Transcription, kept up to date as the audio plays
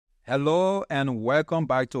Hello and welcome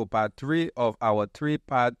back to part 3 of our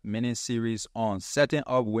 3-part mini-series on setting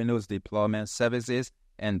up Windows deployment services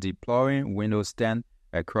and deploying Windows 10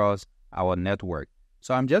 across our network.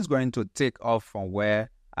 So I'm just going to take off from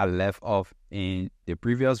where I left off in the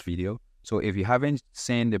previous video. So if you haven't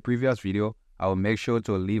seen the previous video, I will make sure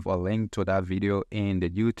to leave a link to that video in the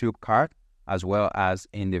YouTube card as well as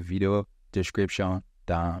in the video description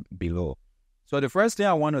down below. So the first thing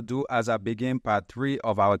I want to do as I begin part 3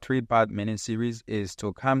 of our 3-part mini-series is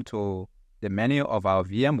to come to the menu of our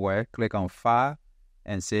VMware, click on File,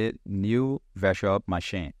 and say New Virtual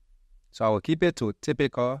Machine. So I will keep it to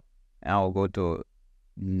Typical, and I will go to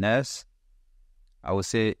Next. I will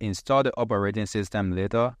say Install the operating system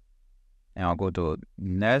later, and I'll go to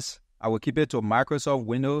Next. I will keep it to Microsoft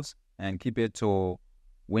Windows, and keep it to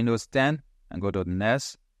Windows 10, and go to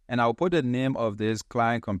Next. And I'll put the name of this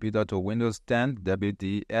client computer to Windows 10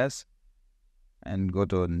 WDS and go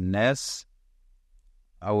to Next.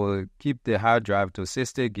 I will keep the hard drive to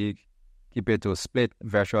 60 gig, keep it to split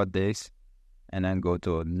virtual disk, and then go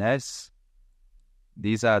to Next.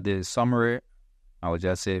 These are the summary. I will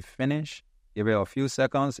just say Finish, give it a few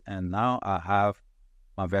seconds, and now I have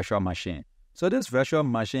my virtual machine. So this virtual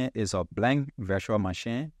machine is a blank virtual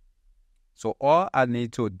machine. So all I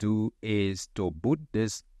need to do is to boot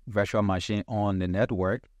this virtual machine on the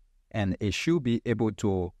network, and it should be able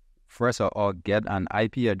to first of all get an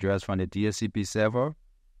IP address from the DHCP server,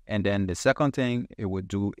 and then the second thing it would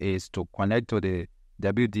do is to connect to the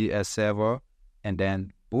WDS server and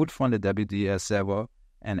then boot from the WDS server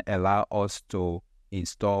and allow us to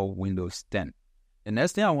install Windows 10. The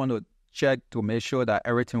next thing I want to check to make sure that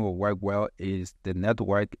everything will work well is the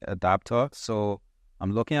network adapter. So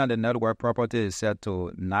I'm looking at the network property is set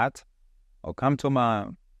to NAT. I'll come to my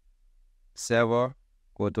server,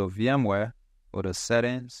 go to VMware, go to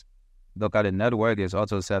Settings, look at the network is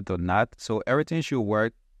also set to NAT. So everything should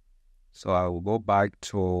work. So I will go back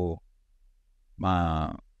to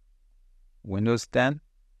my Windows 10.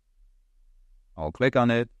 I'll click on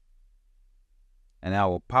it, and I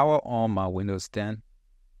will power on my Windows 10.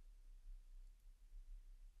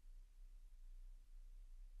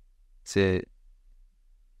 Say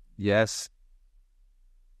yes.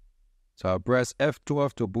 So I'll press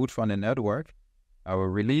F12 to boot from the network. I will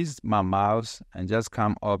release my mouse and just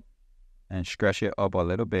come up and stretch it up a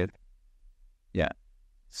little bit. Yeah,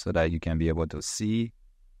 so that you can be able to see.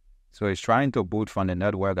 So it's trying to boot from the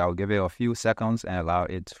network. I'll give it a few seconds and allow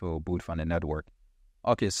it to boot from the network.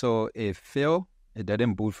 Okay, so it failed. It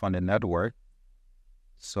didn't boot from the network.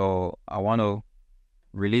 So I want to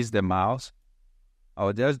release the mouse.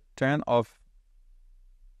 I'll just turn off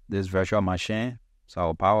this virtual machine. So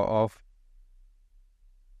I'll power off.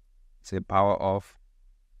 Say power off.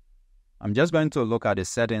 I'm just going to look at the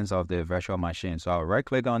settings of the virtual machine. So I'll right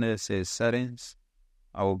click on it, say settings.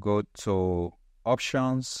 I will go to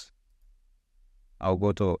options. I'll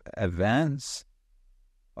go to advanced.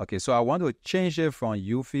 Okay, so I want to change it from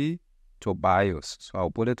UEFI to BIOS. So I'll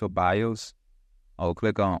put it to BIOS. I'll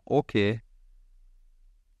click on OK.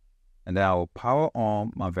 And then I'll power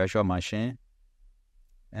on my virtual machine.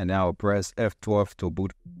 And then I'll press F12 to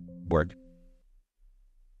boot board.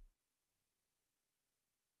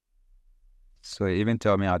 So it even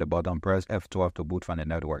tell me at the bottom, press F12 to boot from the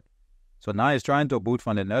network. So now it's trying to boot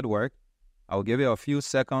from the network. I'll give it a few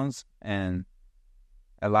seconds and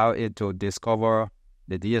allow it to discover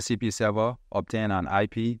the DHCP server, obtain an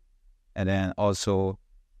IP, and then also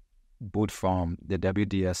boot from the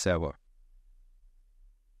WDS server.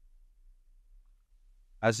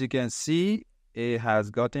 As you can see, it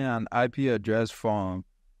has gotten an IP address from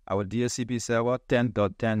our DHCP server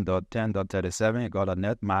 10.10.10.37. It got a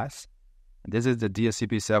net mask. This is the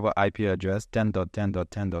DHCP server IP address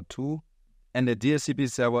 10.10.10.2, and the DHCP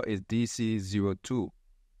server is DC02.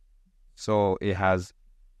 So it has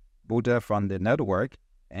booted from the network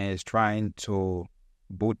and is trying to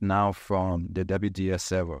boot now from the WDS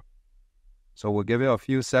server. So we'll give it a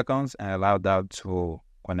few seconds and allow that to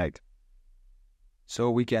connect. So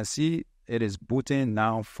we can see it is booting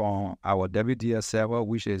now from our WDS server,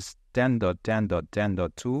 which is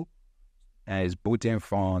 10.10.10.2, and it's booting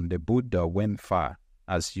from the boot.win file,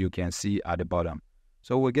 as you can see at the bottom.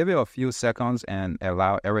 So we'll give it a few seconds and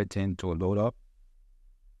allow everything to load up.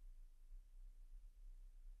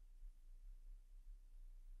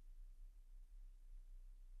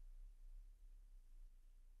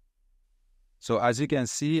 So as you can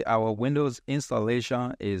see, our Windows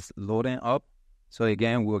installation is loading up. So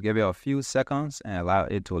again, we'll give it a few seconds and allow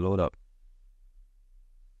it to load up.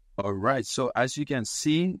 All right, so as you can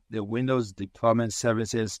see, the Windows Deployment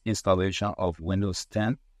Services installation of Windows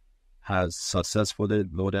 10 has successfully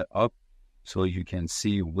loaded up. So you can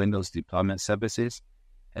see Windows deployment services.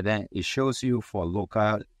 And then it shows you for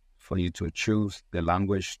local, for you to choose the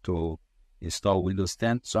language to install Windows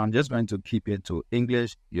 10. So I'm just going to keep it to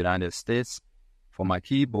English, United States. For my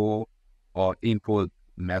keyboard or input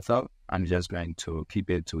method, I'm just going to keep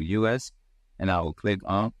it to US, and I will click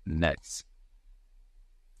on Next.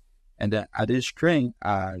 And then at this screen,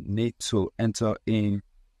 I need to enter in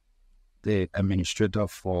the administrator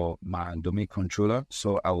for my domain controller.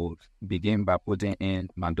 So I will begin by putting in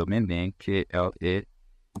my domain name, KLA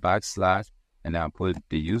 / and I put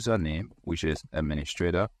the username, which is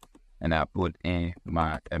administrator, and I put in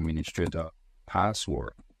my administrator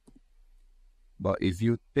password. But if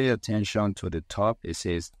you pay attention to the top, it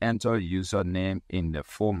says enter username in the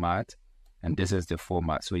format, and this is the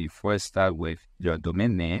format. So you first start with your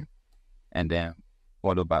domain name, and then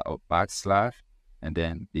followed by a / and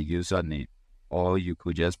then the username. Or you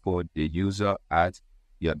could just put the user at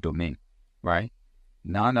your domain, right?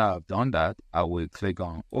 Now that I've done that, I will click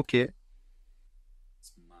on OK.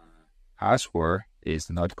 My password is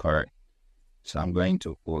not correct. So I'm going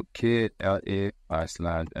to put KLA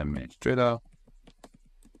 / administrator.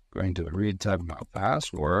 Going to retype my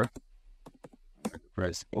password.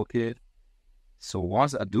 Press OK. So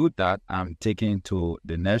once I do that, I'm taken to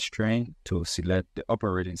the next screen to select the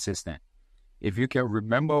operating system. If you can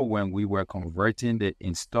remember when we were converting the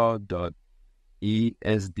install.esd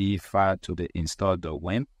file to the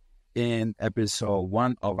install.wimp, in episode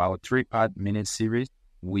 1 of our 3-part mini series,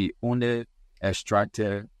 we only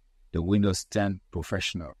extracted the Windows 10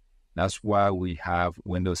 Professional. That's why we have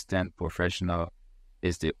Windows 10 Professional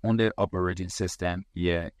is the only operating system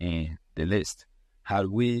here in the list. Had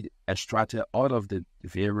we extracted all of the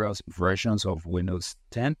various versions of Windows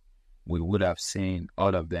 10, we would have seen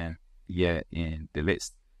all of them here in the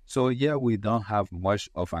list. So here we don't have much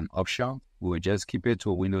of an option. We'll just keep it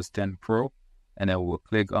to Windows 10 Pro, and then we'll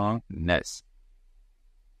click on Next.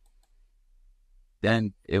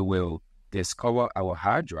 Then it will discover our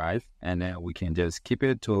hard drive, and then we can just keep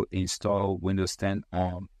it to install Windows 10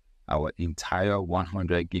 on our entire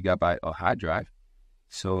 100 gigabyte of hard drive.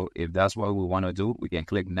 So if that's what we want to do, we can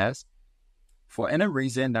click Next. For any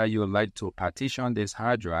reason that you would like to partition this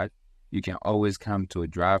hard drive, you can always come to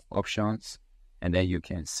Drive Options, and then you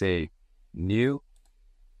can say New,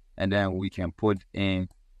 and then we can put in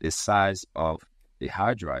the size of the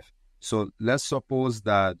hard drive. So let's suppose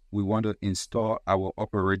that we want to install our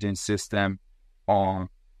operating system on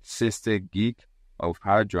 60 gig of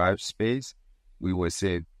hard drive space. We will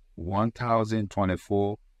say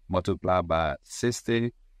 1024 multiplied by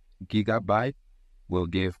 60 gigabyte will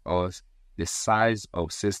give us the size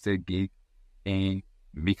of 60 gig in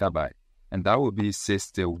megabyte, and that will be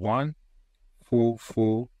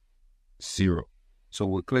 61440. So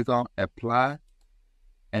we'll click on Apply,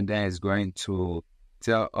 and then it's going to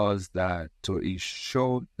tell us that to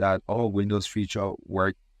ensure that all Windows features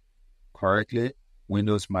work correctly,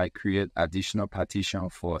 Windows might create additional partition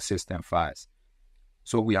for system files.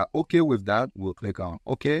 So we are okay with that. We'll click on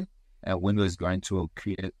OK, and Windows is going to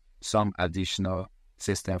create some additional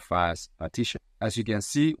system files partition. As you can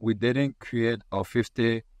see, we didn't create a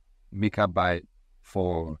 50 megabyte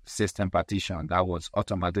for system partition. That was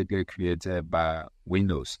automatically created by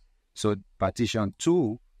Windows. So partition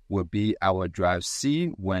 2 will be our drive C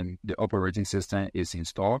when the operating system is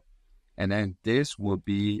installed, and then this will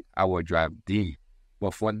be our drive D.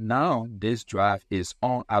 But for now, this drive is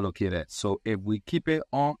unallocated. So if we keep it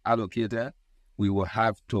unallocated, we will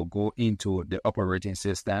have to go into the operating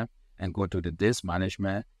system and go to the disk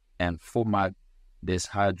management and format this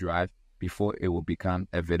hard drive before it will become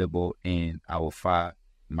available in our file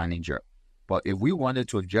manager. But if we wanted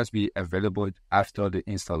to just be available after the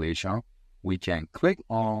installation, we can click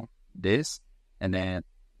on this, and then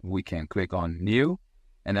we can click on New,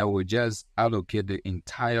 and then we'll just allocate the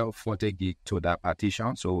entire 40 gig to that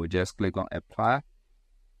partition. So we'll just click on Apply,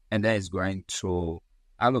 and then it's going to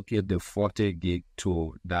allocate the 40 gig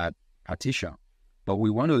to that partition. But we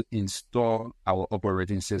want to install our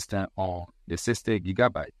operating system on the 60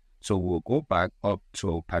 gigabyte. So we'll go back up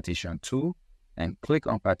to partition 2 and click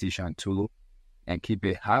on partition 2 and keep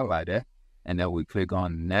it highlighted, and then we click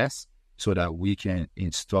on Next so that we can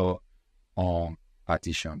install on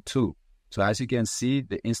partition 2. So as you can see,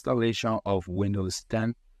 the installation of Windows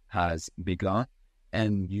 10 has begun,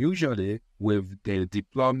 and usually with the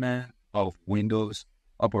deployment of Windows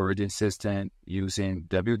operating system using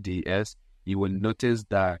WDS, you will notice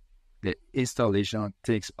that the installation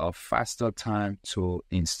takes a faster time to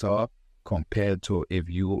install compared to if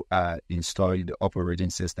you are installing the operating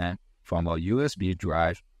system from a USB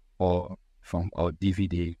drive or from a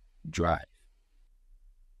DVD drive.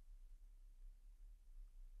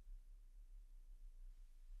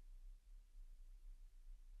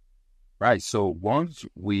 Right, so once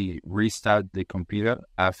we restart the computer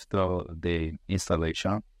after the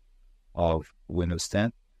installation of Windows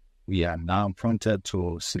 10, we are now prompted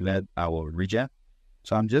to select our region.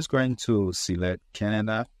 So I'm just going to select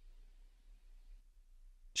Canada,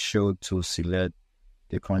 show to select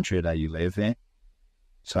the country that you live in.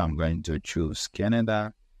 So I'm going to choose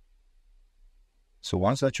Canada. So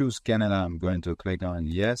once I choose Canada, I'm going to click on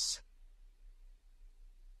yes.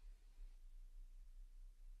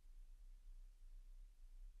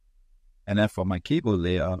 And then for my keyboard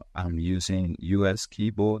layout, I'm using US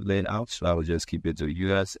keyboard layout. So I will just keep it to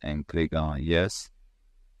US and click on yes.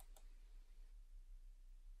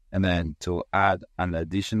 And then to add an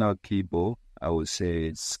additional keyboard, I would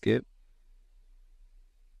say skip.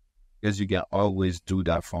 Because you can always do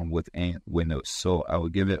that from within Windows. So I will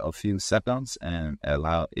give it a few seconds and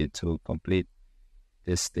allow it to complete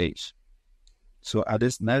this stage. So at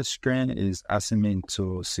this next screen is asking me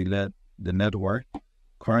to select the network.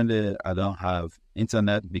 Currently, I don't have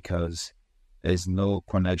internet because there's no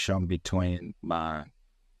connection between my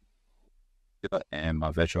computer and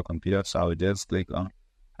my virtual computer. So I will just click on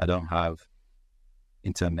I don't have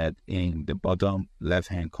internet in the bottom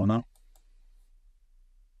left-hand corner.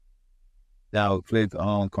 Then I'll click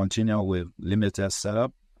on continue with limited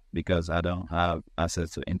setup because I don't have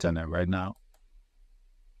access to internet right now.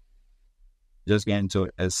 Just going to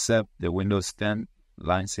accept the Windows 10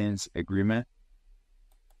 license agreement.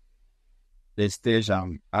 This stage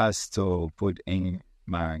I'm asked to put in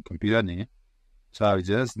my computer name. So I'll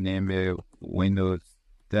just name it Windows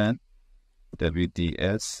 10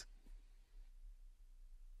 WDS.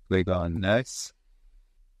 Click on next,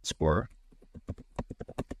 explore.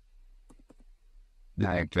 Then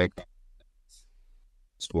I click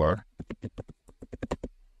explore.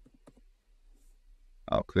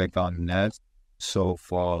 I'll click on next. So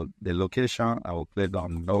for the location, I will click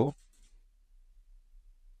on no.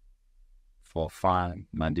 For find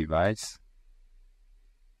my device.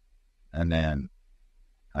 And then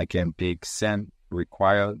I can pick send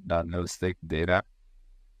required diagnostic data.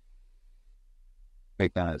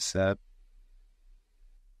 Click on accept.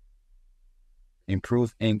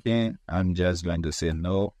 Improve inking, I'm just going to say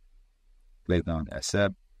no. Click on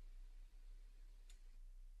accept.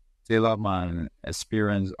 Tailor my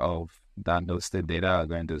experience of diagnostic data, I'm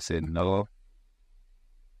going to say no.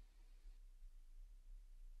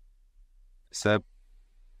 Accept.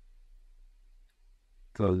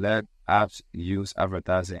 Collect apps use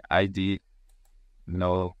advertising ID,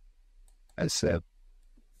 no. Accept.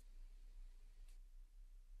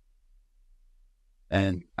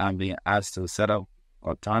 And I'm being asked to set up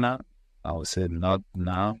Cortana. I will say not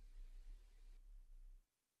now.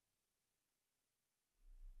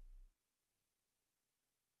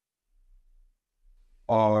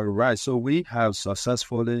 All right, so we have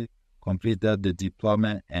successfully completed the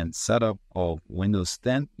deployment and setup of Windows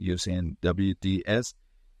 10 using WDS.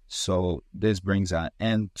 So this brings an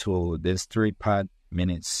end to this 3-part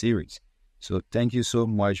mini series. So thank you so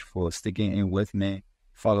much for sticking in with me,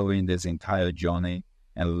 following this entire journey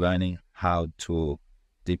and learning how to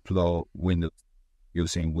deploy Windows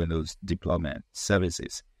using Windows deployment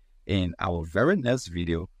services. In our very next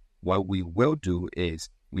video, what we will do is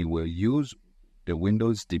we will use the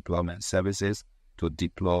Windows deployment services to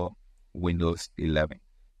deploy Windows 11.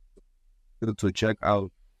 To check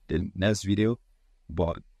out the next video,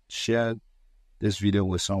 but share this video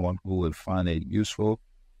with someone who will find it useful.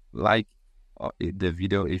 Like the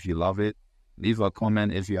video if you love it. Leave a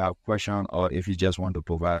comment if you have questions or if you just want to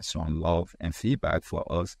provide some love and feedback for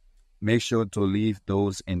us. Make sure to leave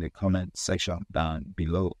those in the comment section down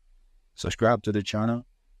below. Subscribe to the channel.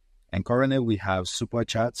 And currently we have super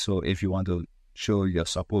chat. So if you want to show your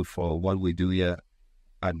support for what we do here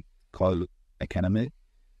at Call Academy,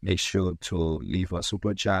 make sure to leave a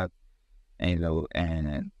super chat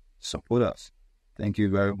and support us. Thank you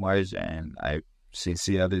very much, and I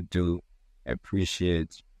sincerely do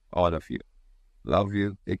appreciate all of you. Love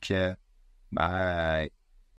you. Take care. Bye.